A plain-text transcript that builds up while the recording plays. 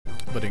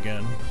But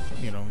again,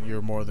 you know,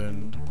 you're more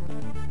than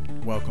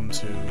welcome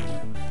to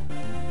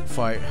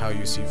fight how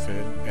you see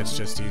fit. It's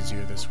just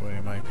easier this way,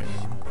 in my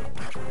opinion.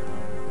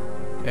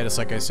 And it's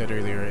like I said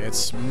earlier,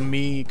 it's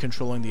me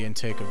controlling the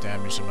intake of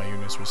damage that my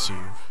units receive.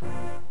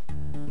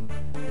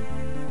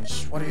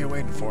 What are you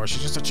waiting for?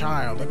 She's just a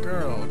child, a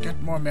girl.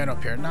 Get more men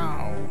up here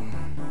now.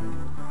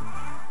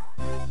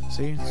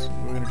 See? So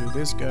we're gonna do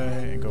this guy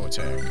and go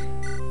attack.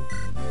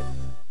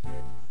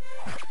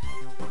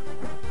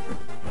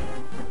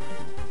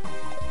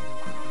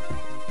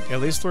 At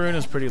least Thorun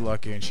is pretty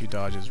lucky and she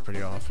dodges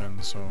pretty often,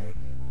 so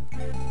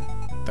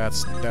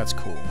that's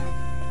cool.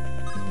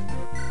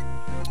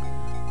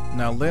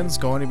 Now Lynn's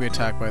going to be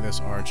attacked by this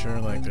archer,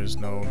 like there's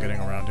no getting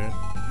around it.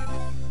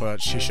 But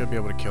she should be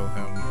able to kill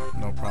him,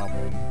 no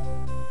problem.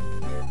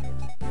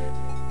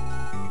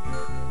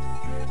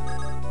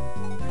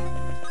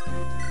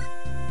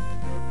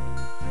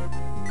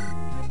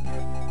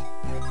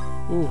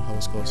 Ooh, that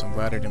was close. I'm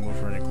glad I didn't move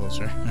her any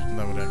closer.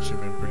 That would actually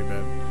have been pretty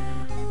bad.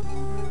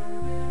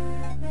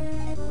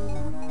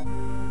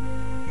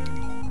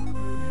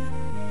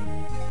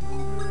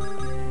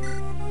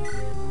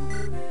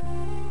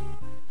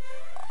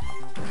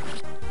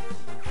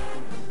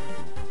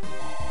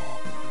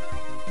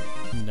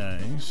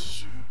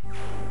 Nice.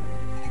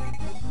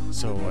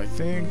 So I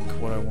think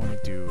what I want to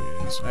do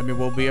is, I mean,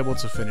 we'll be able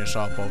to finish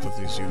off both of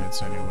these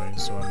units anyway,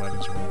 so I might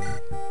as well.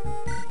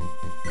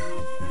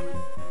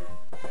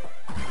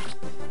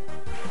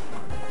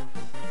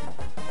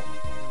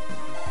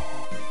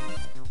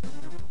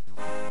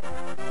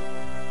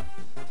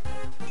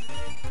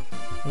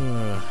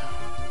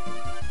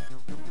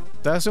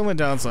 That's the only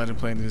downside of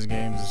playing these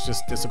games, it's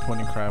just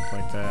disappointing crap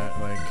like that,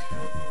 like...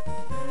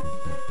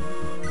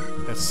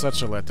 It's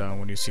such a letdown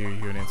when you see your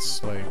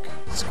units, like,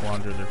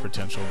 squander their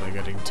potential by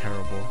getting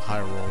terrible high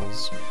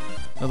rolls.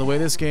 Now the way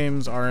this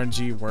game's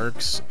RNG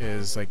works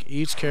is, like,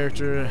 each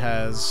character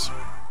has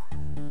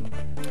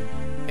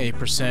a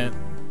 %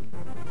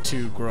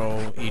 to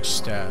grow each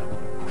stat.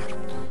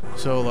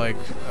 So, like,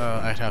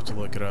 I'd have to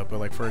look it up, but,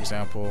 like, for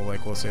example,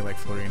 like, we'll say, like,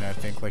 Florina, I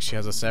think, like, she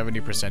has a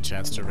 70%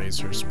 chance to raise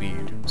her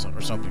speed,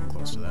 or something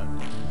close to that.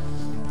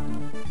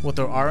 What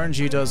the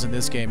RNG does in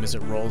this game is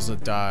it rolls a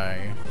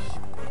die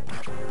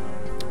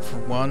for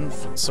one,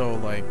 so,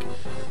 like,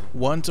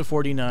 1 to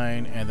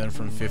 49, and then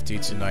from 50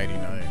 to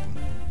 99.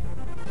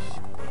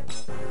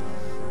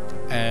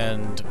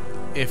 And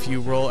if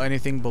you roll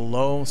anything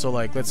below, so,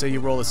 like, let's say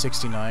you roll a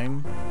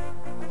 69,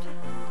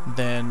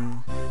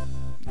 then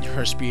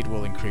her speed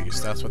will increase.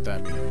 That's what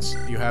that means.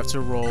 You have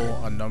to roll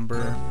a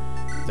number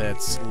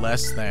that's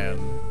less than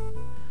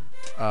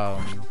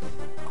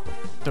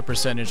the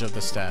percentage of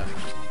the stat.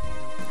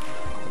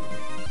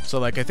 So,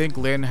 like, I think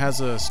Lynn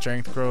has a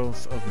strength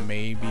growth of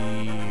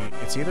maybe,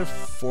 it's either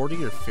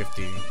 40 or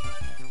 50.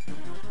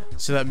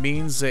 So that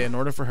means that in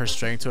order for her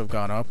strength to have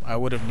gone up, I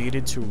would have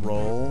needed to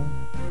roll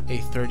a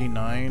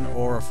 39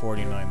 or a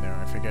 49 there.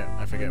 I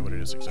forget what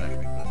it is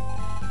exactly, but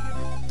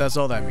that's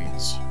all that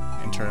means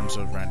in terms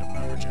of random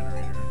number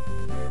generator.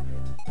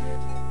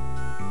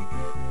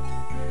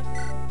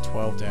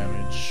 12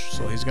 damage,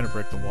 so he's gonna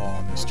break the wall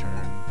on this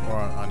turn, or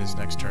on his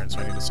next turn, so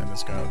I need to send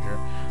this guy out here.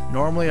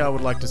 Normally I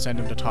would like to send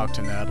him to talk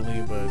to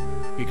Natalie, but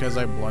because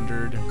I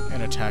blundered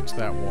and attacked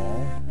that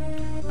wall,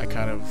 I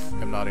kind of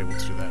am not able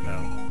to do that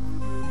now.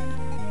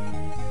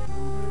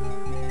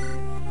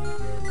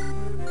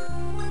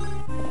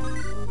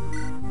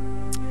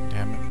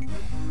 Damn it.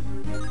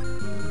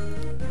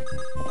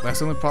 That's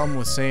the only problem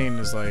with Sane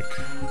is, like,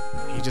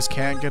 he just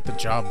can't get the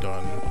job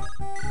done.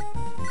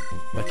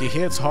 Like, he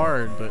hits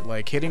hard, but,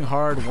 like, hitting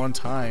hard one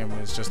time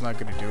is just not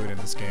gonna do it in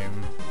this game.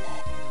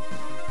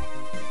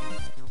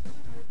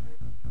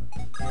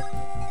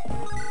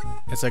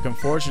 It's, like,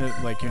 unfortunate,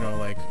 like, you know,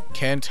 like,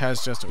 Kent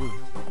has just, ooh,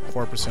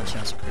 4%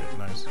 chance of crit,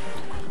 nice.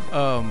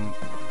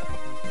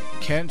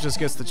 Kent just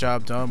gets the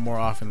job done more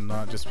often than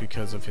not just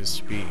because of his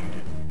speed,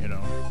 you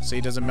know? So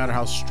it doesn't matter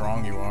how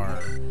strong you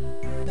are.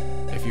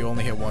 If you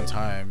only hit one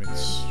time,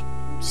 it's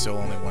still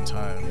only one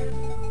time.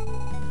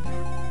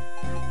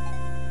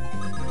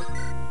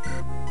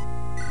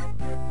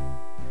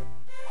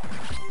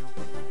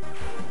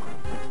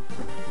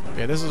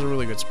 Yeah, this is a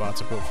really good spot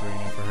to put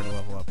Farina for her to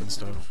level up and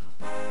stuff.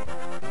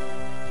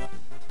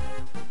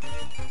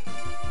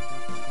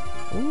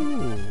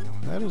 Ooh,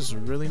 that is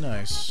really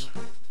nice.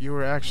 You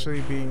were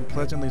actually being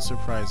pleasantly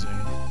surprising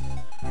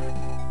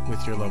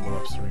with your level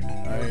ups,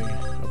 Farina. I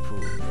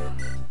approve.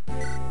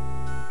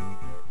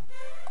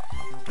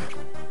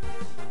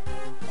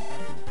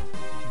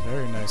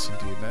 Very nice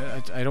indeed.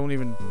 I don't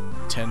even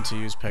tend to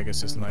use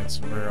Pegasus Knights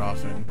very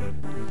often, but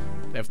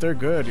if they're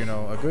good, you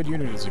know, a good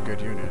unit is a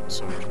good unit,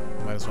 so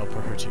might as well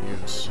put her to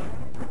use.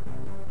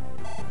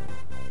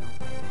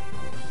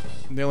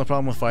 The only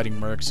problem with fighting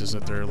mercs is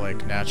that they're,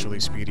 like,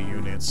 naturally speedy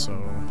units, so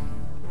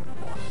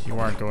you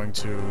aren't going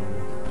to...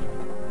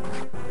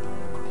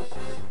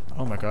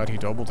 Oh my god, he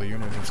doubled the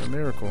unit. It's a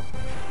miracle.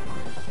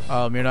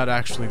 You're not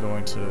actually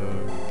going to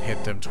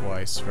hit them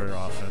twice very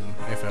often,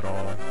 if at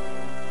all.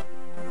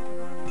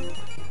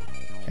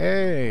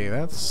 Hey,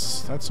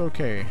 that's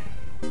okay.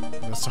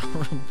 That's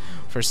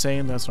for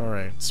saying that's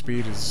alright.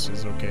 Speed is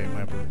okay in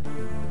my book.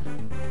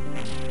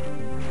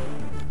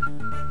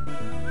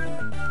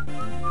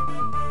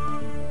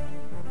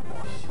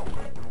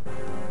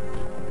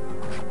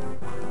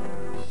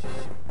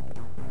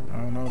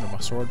 Oh no, did my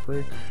sword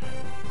break?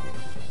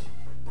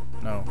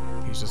 No,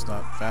 he's just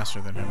not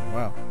faster than him.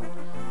 Wow,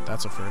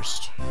 that's a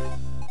first.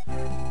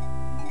 9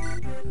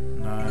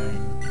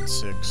 and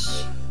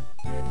 6.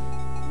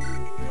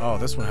 Oh,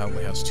 this one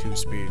only has 2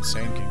 speed.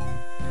 Sand King.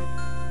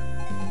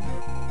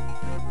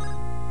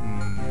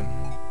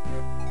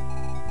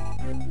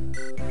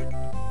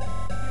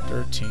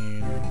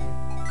 13.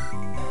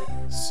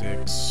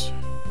 6.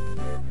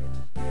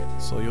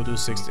 So you'll do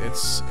 6.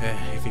 It's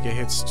if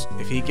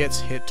he gets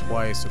hit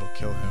twice, it'll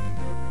kill him.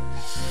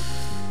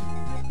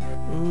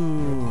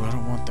 Ooh, I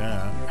don't want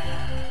that.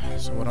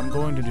 So what I'm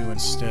going to do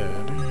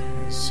instead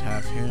is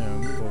have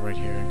him go right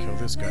here and kill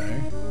this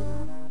guy.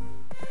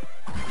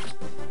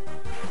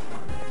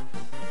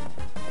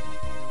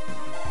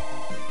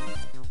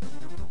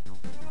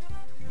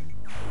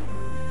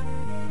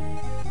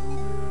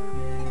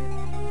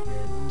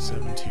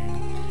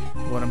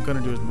 What I'm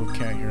gonna do is move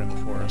Cat here in the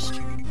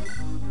forest.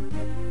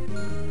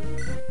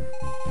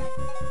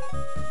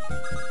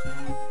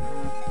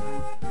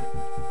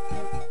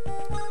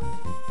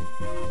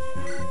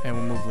 And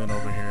we'll move Lynn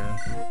over here.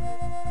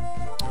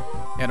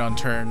 And on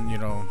turn, you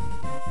know,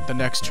 the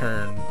next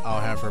turn,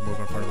 I'll have her move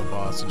in front of the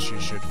boss and she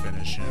should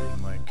finish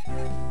him, like...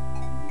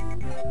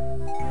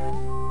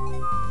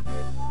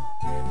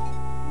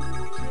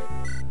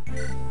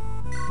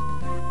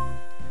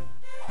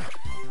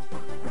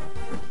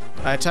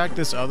 I attacked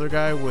this other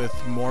guy with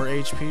more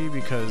HP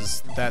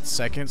because that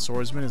second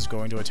swordsman is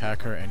going to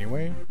attack her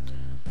anyway.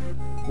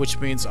 Which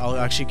means I'll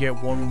actually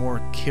get one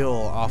more kill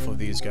off of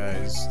these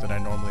guys than I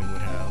normally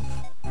would have.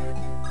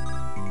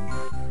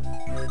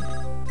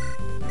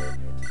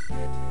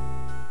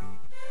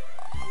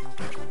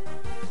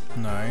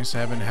 Nice, I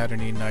haven't had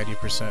any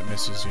 90%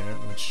 misses yet,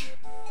 which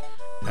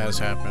has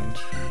happened.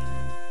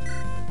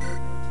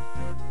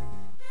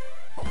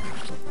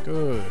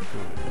 Good, good.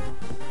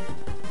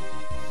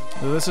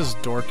 This is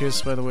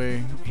Dorcas, by the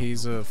way.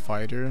 He's a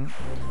fighter.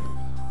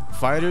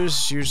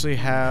 Fighters usually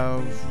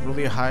have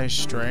really high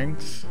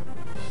strength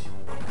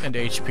and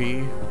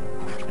HP.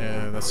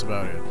 That's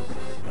about it.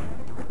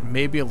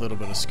 Maybe a little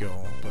bit of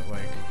skill, but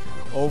like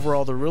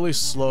overall, they're really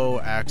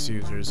slow axe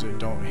users that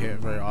don't hit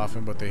very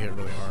often, but they hit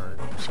really hard.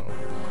 So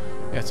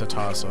it's a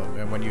toss-up.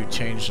 And when you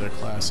change their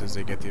classes,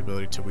 they get the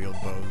ability to wield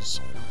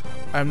bows.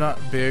 I'm not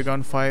big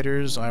on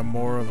fighters. I'm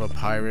more of a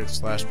pirate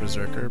slash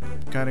berserker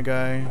kind of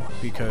guy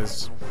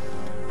because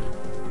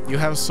you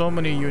have so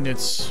many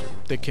units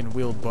that can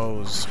wield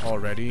bows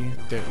already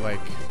that like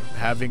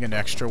having an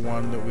extra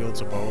one that wields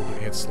a bow but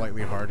hits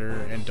slightly harder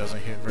and doesn't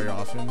hit very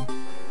often,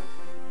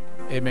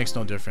 it makes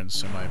no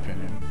difference in my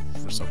opinion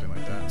for something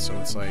like that. So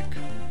it's like,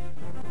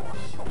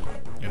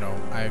 you know,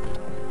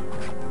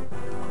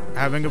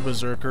 having a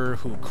berserker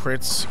who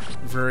crits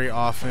very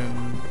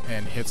often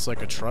and hits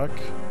like a truck,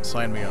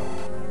 sign me up.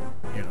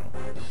 You know,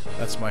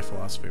 that's my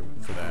philosophy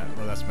for that,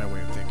 or that's my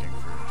way of thinking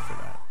for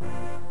that.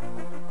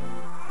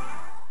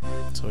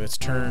 So it's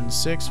turn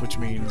 6, which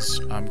means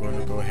I'm going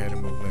to go ahead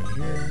and move in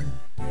here.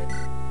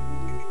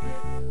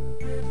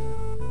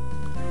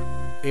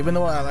 Even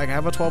though I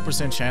have a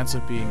 12% chance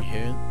of being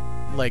hit,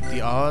 like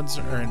the odds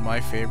are in my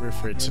favor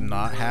for it to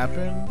not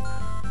happen.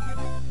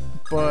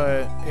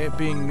 But it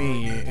being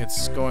me,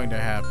 it's going to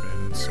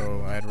happen,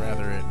 so I'd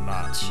rather it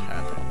not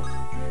happen.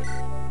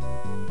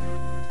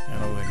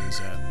 And I'll let you use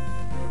that.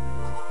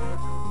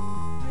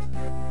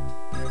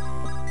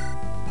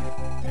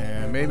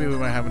 And maybe we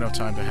might have enough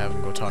time to have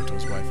him go talk to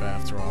his wife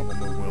after all. We'll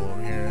move Will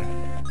over here.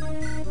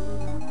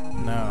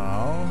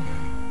 Now...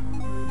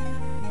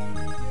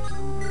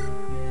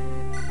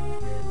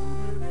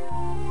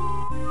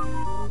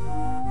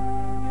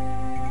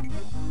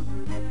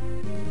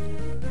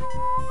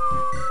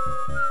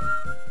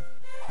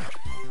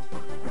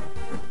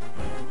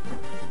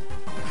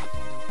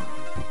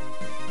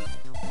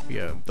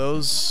 yeah,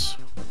 those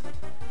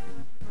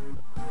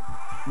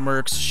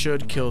mercs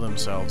should kill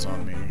themselves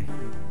on me.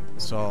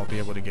 So I'll be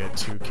able to get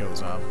 2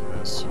 kills off of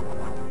this.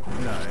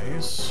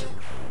 Nice.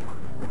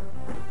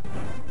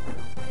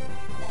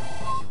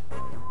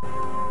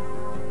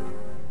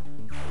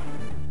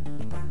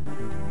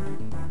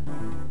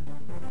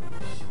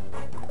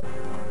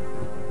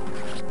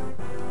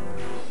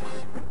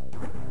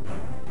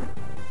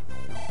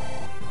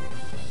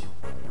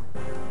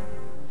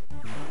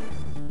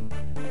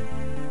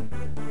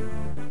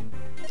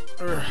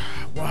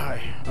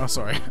 Why? Oh,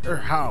 sorry.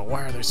 How?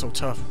 Why are they so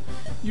tough?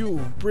 You,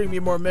 bring me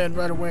more men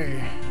right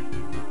away.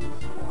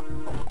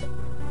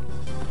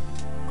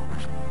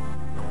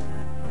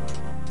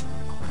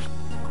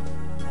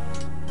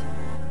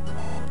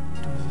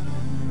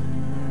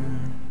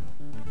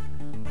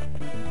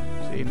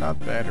 See, not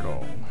bad at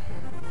all.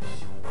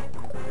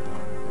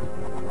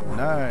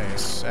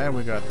 Nice. And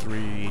we got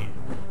 3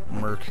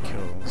 merc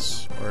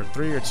kills. Or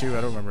 3 or 2,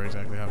 I don't remember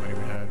exactly how many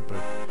we had,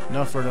 but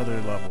enough for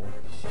another level.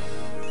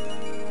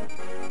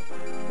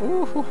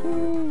 Ooh, hoo,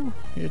 hoo.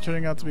 You're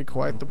turning out to be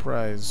quite the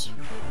prize.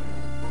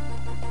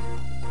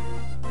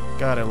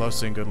 God, I love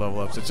seeing good level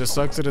ups. It just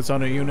sucks that it's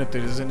on a unit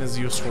that isn't as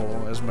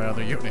useful as my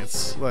other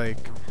units. Like,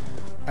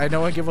 I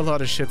know I give a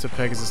lot of shit to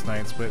Pegasus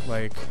Knights, but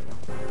like,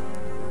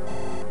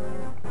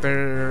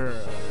 they're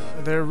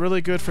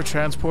really good for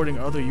transporting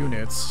other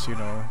units, you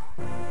know.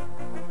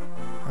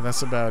 And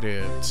that's about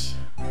it.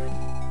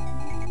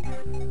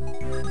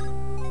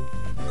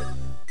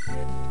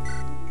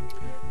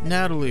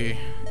 Natalie,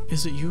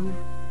 is it you?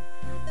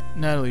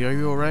 Natalie, are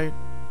you alright?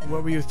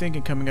 What were you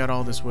thinking coming out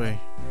all this way?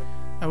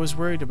 I was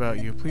worried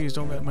about you. Please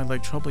don't let my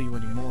leg trouble you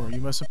anymore.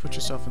 You mustn't put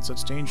yourself in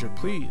such danger,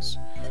 please.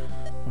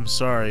 I'm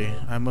sorry.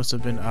 I must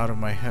have been out of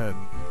my head.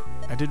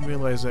 I didn't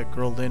realize that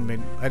girl Lynn made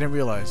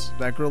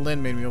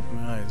me open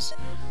my eyes.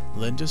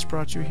 Lynn just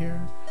brought you here?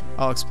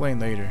 I'll explain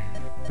later.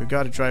 We've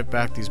got to drive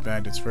back these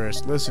bandits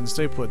first. Listen,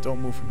 stay put.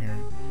 Don't move from here.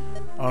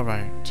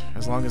 Alright.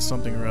 As long as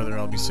something or other,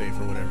 I'll be safe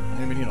or whatever.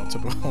 I mean, you know,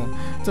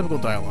 typical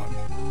dialogue.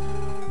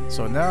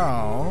 So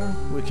now,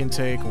 we can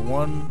take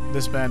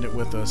this bandit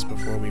with us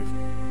before we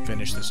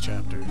finish this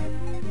chapter.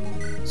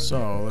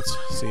 So, let's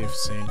see if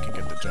Sane can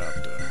get the job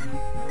done.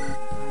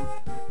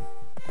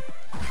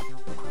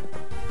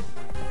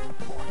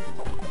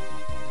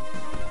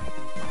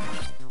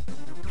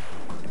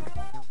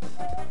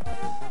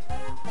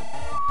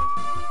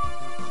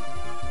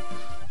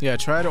 Yeah,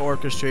 try to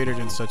orchestrate it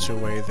in such a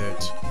way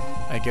that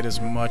I get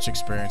as much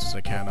experience as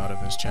I can out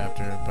of this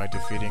chapter by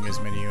defeating as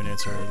many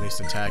units, or at least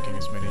attacking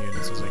as many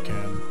units as I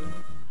can.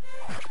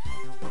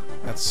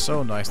 That's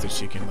so nice that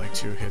she can, like,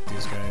 two-hit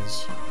these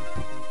guys.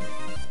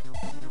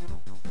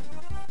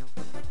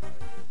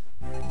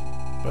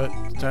 But,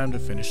 time to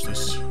finish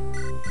this.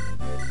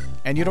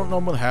 And you don't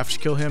normally have to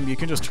kill him, you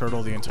can just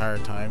turtle the entire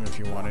time if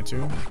you wanted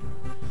to.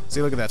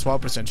 See, look at that,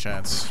 12%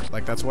 chance.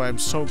 Like, that's why I'm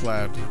so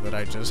glad that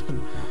I just...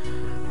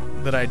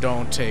 that I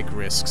don't take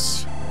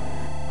risks.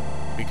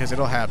 Because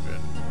it'll happen.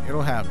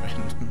 It'll happen.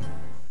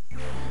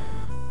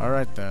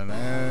 Alright then,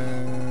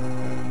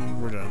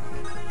 and... we're done.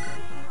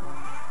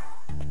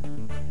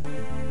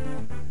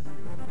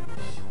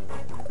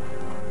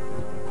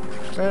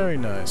 Very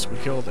nice, we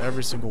killed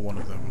every single one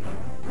of them.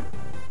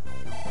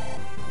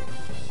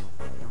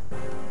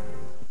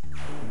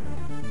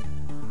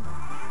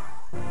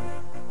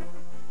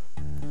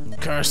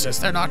 Curses,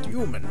 they're not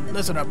human.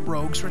 Listen up,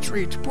 rogues,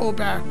 retreat, pull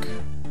back.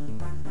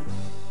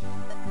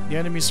 The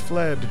enemy's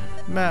fled.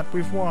 Matt,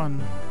 we've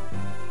won.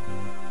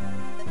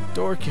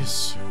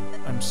 Dorcas.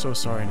 I'm so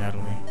sorry,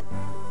 Natalie.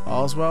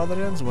 All's well that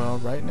ends well,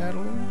 right,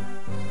 Natalie?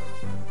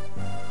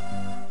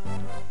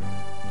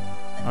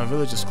 Our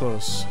village is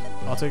close.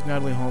 I'll take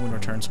Natalie home and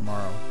return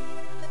tomorrow.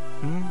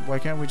 Why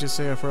can't we just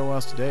say our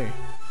farewells today?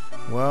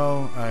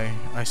 Well,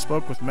 I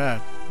spoke with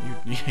Matt.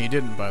 He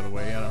didn't, by the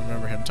way. I don't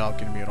remember him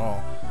talking to me at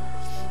all.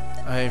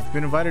 I've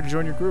been invited to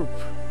join your group,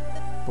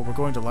 but we're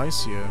going to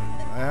Lycia.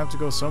 I have to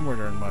go somewhere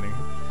to earn money.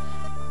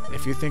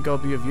 If you think I'll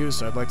be of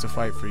use, I'd like to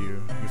fight for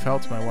you. You've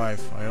helped my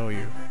wife. I owe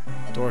you.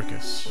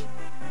 Dorcas.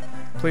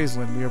 Please,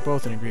 Lynn, we are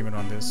both in agreement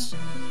on this.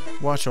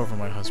 Watch over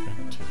my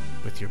husband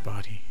with your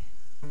body.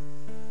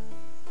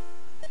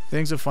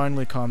 Things have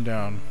finally calmed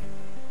down.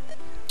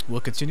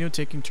 We'll continue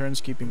taking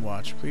turns keeping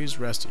watch. Please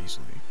rest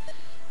easily.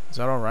 Is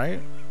that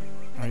alright?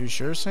 Are you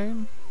sure,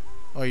 Sane?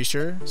 Are you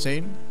sure,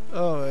 Sane?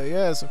 Oh,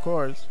 yes, of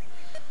course.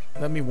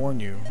 Let me warn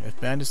you.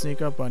 If bandits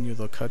sneak up on you,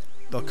 they'll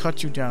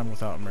cut you down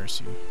without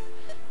mercy.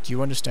 Do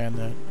you understand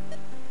that?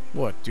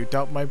 What, do you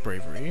doubt my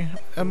bravery?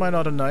 Am I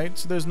not a knight?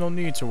 So there's no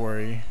need to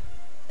worry.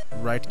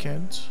 Right,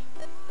 Kent?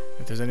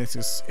 If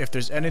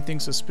there's anything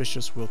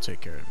suspicious, we'll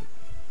take care of it.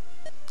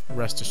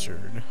 Rest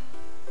assured.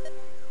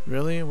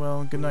 Really?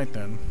 Well, good night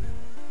then.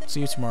 See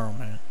you tomorrow,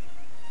 Matt.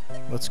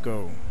 Let's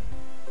go.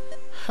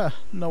 Ha!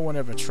 No one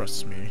ever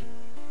trusts me.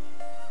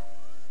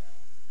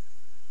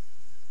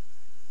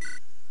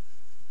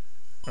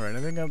 Alright,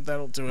 I think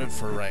that'll do it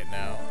for right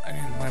now.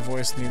 My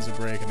voice needs a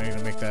break and I need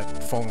to make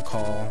that phone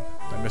call.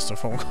 I missed a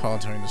phone call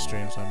during the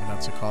stream, so I'm gonna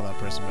have to call that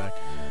person back.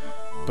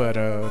 But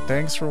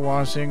thanks for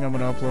watching. I'm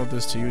gonna upload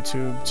this to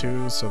YouTube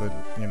too, so that,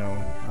 you know,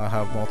 I'll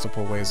have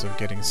multiple ways of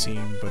getting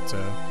seen. But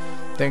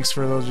thanks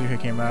for those of you who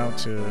came out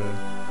to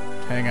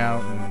hang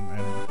out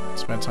and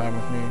spend time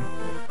with me.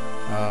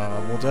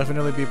 We'll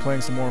definitely be playing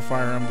some more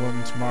Fire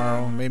Emblem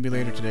tomorrow, maybe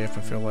later today if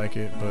I feel like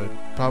it, but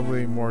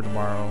probably more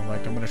tomorrow.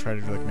 Like, I'm gonna try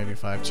to do like maybe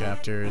 5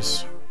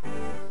 chapters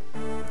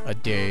a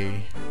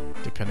day,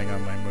 depending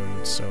on my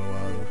mood. So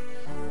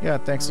yeah,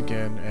 thanks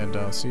again, and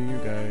I'll see you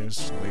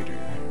guys later.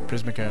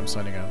 Prismica, I'm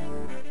signing out.